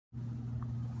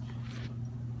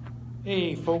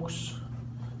Hey folks,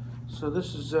 so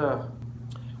this is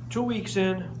 2 weeks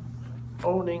in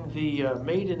owning the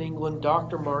made in England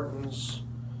Dr. Martens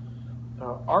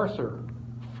Arthur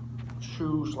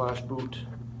shoe slash boot.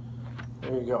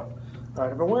 There you go. All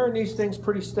right, I've been wearing these things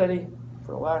pretty steady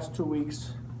for the last 2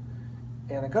 weeks,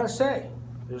 and I gotta say,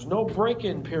 there's no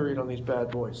break-in period on these bad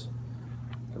boys.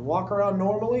 I can walk around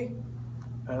normally,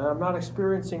 and I'm not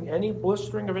experiencing any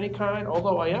blistering of any kind,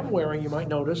 although I am wearing, you might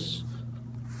notice,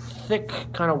 thick,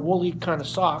 kind of woolly kind of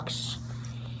socks.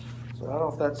 So I don't know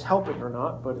if that's helping or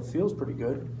not, but it feels pretty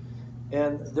good.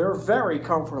 And they're very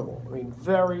comfortable. I mean,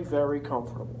 very, very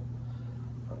comfortable.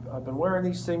 I've been wearing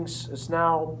these things, it's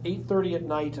now 8:30 at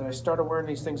night, and I started wearing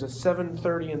these things at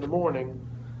 7:30 in the morning,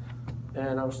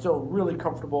 and I'm still really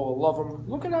comfortable. I love them.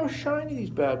 Look at how shiny these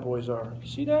bad boys are. You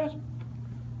see that?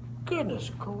 Goodness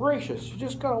gracious, you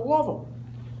just gotta love them.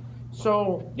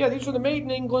 So, yeah, these are the made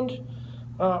in England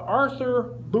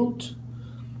Arthur boot.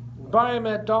 Buy them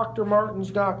at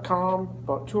drmartens.com,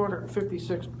 about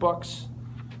 256 bucks.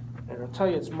 And I'll tell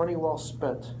you, it's money well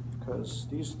spent because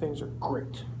these things are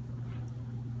great.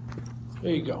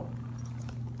 There you go.